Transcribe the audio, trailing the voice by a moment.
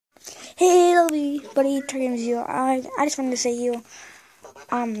Hey, everybody, Turkins here. I just wanted to say here,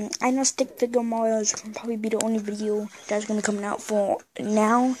 I know stick figure Mario is gonna probably be the only video that's gonna come out for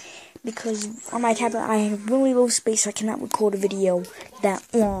now, because on my tablet I have really low space, so I cannot record a video that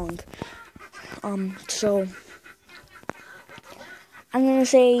long. So I'm gonna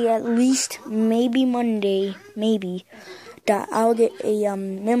say at least maybe Monday, that I'll get a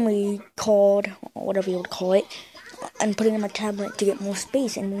memory card or whatever you would call it, and put it in my tablet to get more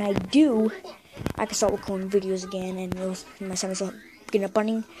space. And when I do, I can start recording videos again, and my son will start getting up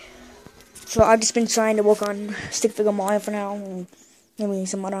running. So I've just been trying to work on stick figure Mario for now, and maybe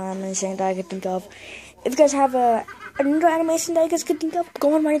some other animation that I could think of. If you guys have another animation that you guys could think of,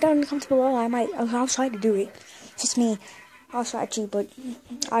 go and write it down in the comments below. I'll try to do it. It's just me. I'll try to, but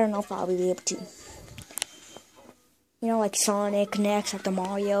I don't know if I'll be able to. You know, like Sonic next after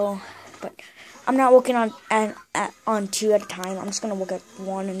Mario, but I'm not working on two at a time. I'm just gonna work at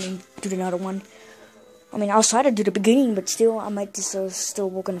one and then do another one. I mean, I'll try to do the beginning, but still, I might just still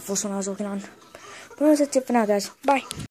work on the first one I was working on. But that's it for now, guys. Bye.